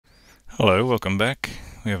Hello, welcome back.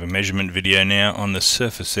 We have a measurement video now on the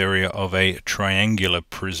surface area of a triangular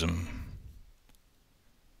prism.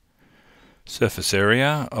 Surface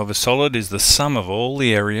area of a solid is the sum of all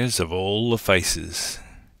the areas of all the faces.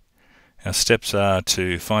 Our steps are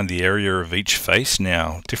to find the area of each face.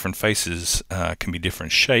 Now, different faces can be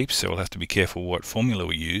different shapes, so we'll have to be careful what formula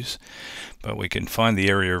we use. But we can find the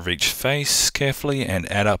area of each face carefully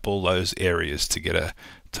and add up all those areas to get a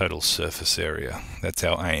total surface area. That's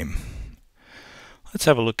our aim. Let's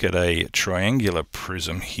have a look at a triangular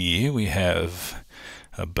prism here. We have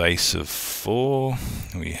a base of 4,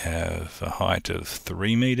 we have a height of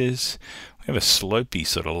 3 meters, we have a slopey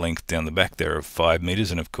sort of length down the back there of 5 meters,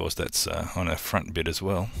 and of course that's on a front bit as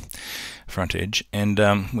well, front edge, and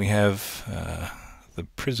we have the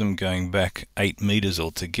prism going back 8 meters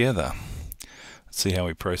altogether. Let's see how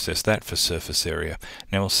we process that for surface area.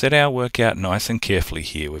 Now we'll set our work out nice and carefully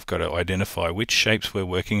here. We've got to identify which shapes we're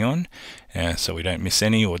working on so we don't miss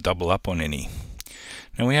any or double up on any.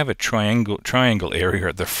 Now we have a triangle area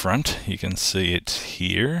at the front. You can see it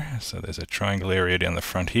here. So there's a triangle area down the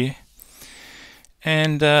front here.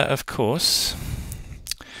 And of course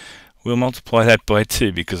we'll multiply that by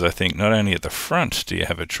 2, because I think not only at the front do you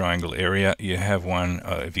have a triangle area, you have one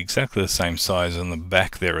of exactly the same size on the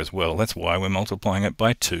back there as well. That's why we're multiplying it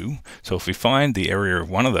by 2. So if we find the area of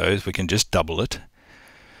one of those, we can just double it.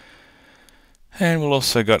 And we've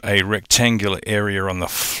also got a rectangular area on the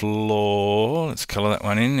floor. Let's colour that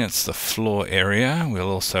one in. It's the floor area. We'll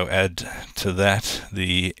also add to that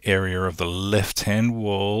the area of the left-hand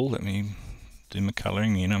wall. Let me do my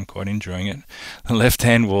colouring in, I'm quite enjoying it. The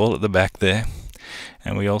left-hand wall at the back there.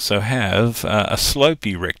 And we also have a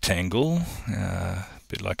slopey rectangle, a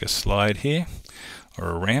bit like a slide here,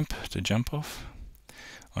 or a ramp to jump off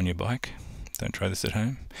on your bike. Don't try this at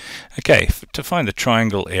home. Okay, to find the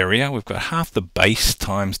triangle area, we've got half the base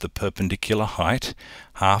times the perpendicular height,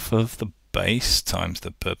 half of the base times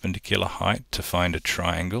the perpendicular height to find a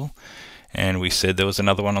triangle. And we said there was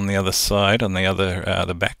another one on the other side, on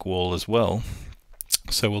the back wall as well.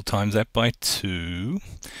 So we'll times that by 2.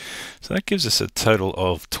 So that gives us a total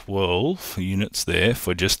of 12 units there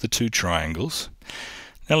for just the 2 triangles.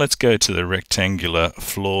 Now let's go to the rectangular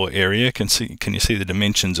floor area. Can you see the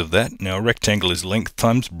dimensions of that? Now a rectangle is length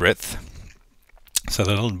times breadth. So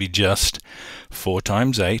that'll be just 4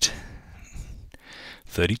 times 8,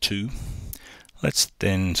 32. Let's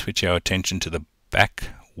then switch our attention to the back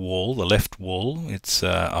wall, the left wall. It's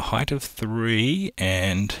a height of 3,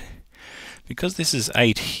 and because this is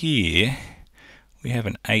 8 here, we have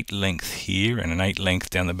an 8 length here and an 8 length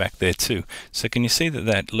down the back there too. So can you see that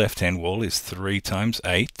that left hand wall is 3 times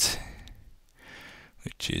 8,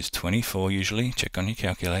 which is 24 usually. Check on your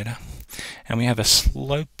calculator. And we have a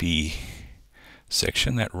slopey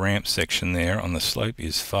section. That ramp section there on the slope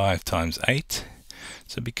is 5 times 8.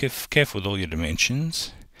 So be careful with all your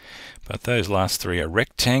dimensions. But those last 3 are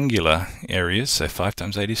rectangular areas, so 5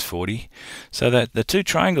 times 8 is 40. So that the 2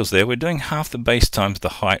 triangles there, we're doing half the base times the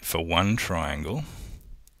height for one triangle.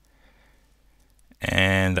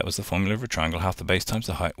 And that was the formula of a triangle, half the base times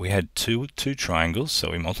the height. We had two triangles,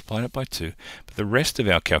 so we multiplied it by 2. But the rest of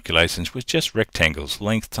our calculations was just rectangles,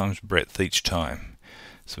 length times breadth each time.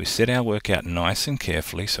 So we set our work out nice and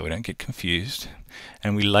carefully so we don't get confused.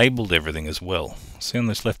 And we labelled everything as well. See on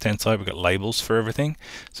this left hand side we've got labels for everything,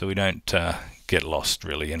 so we don't get lost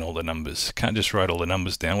really in all the numbers. Can't just write all the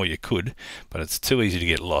numbers down, well you could, but it's too easy to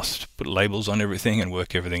get lost. Put labels on everything and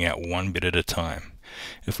work everything out one bit at a time.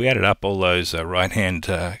 If we added up all those right hand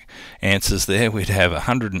answers there, we'd have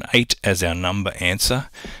 108 as our number answer.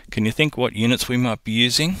 Can you think what units we might be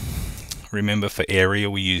using? Remember, for area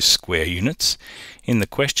we use square units. In the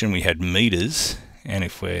question we had meters, and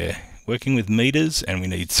if we're working with meters and we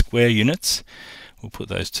need square units, we'll put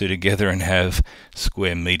those two together and have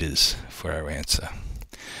square meters for our answer.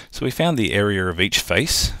 So we found the area of each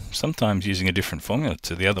face, sometimes using a different formula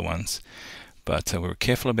to the other ones, but we were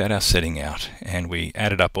careful about our setting out, and we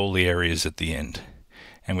added up all the areas at the end,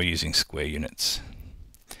 and we're using square units.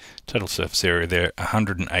 Total surface area there,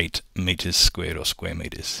 108 meters squared, or square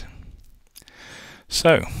meters.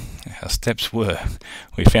 So, our steps were,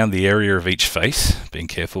 we found the area of each face, being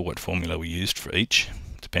careful what formula we used for each,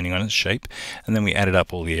 depending on its shape, and then we added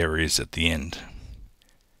up all the areas at the end.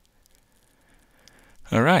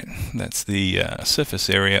 Alright, that's the surface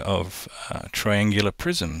area of triangular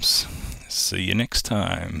prisms. See you next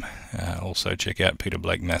time. Also check out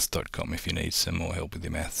peterblakemaths.com if you need some more help with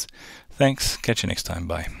your maths. Thanks, catch you next time,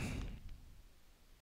 bye.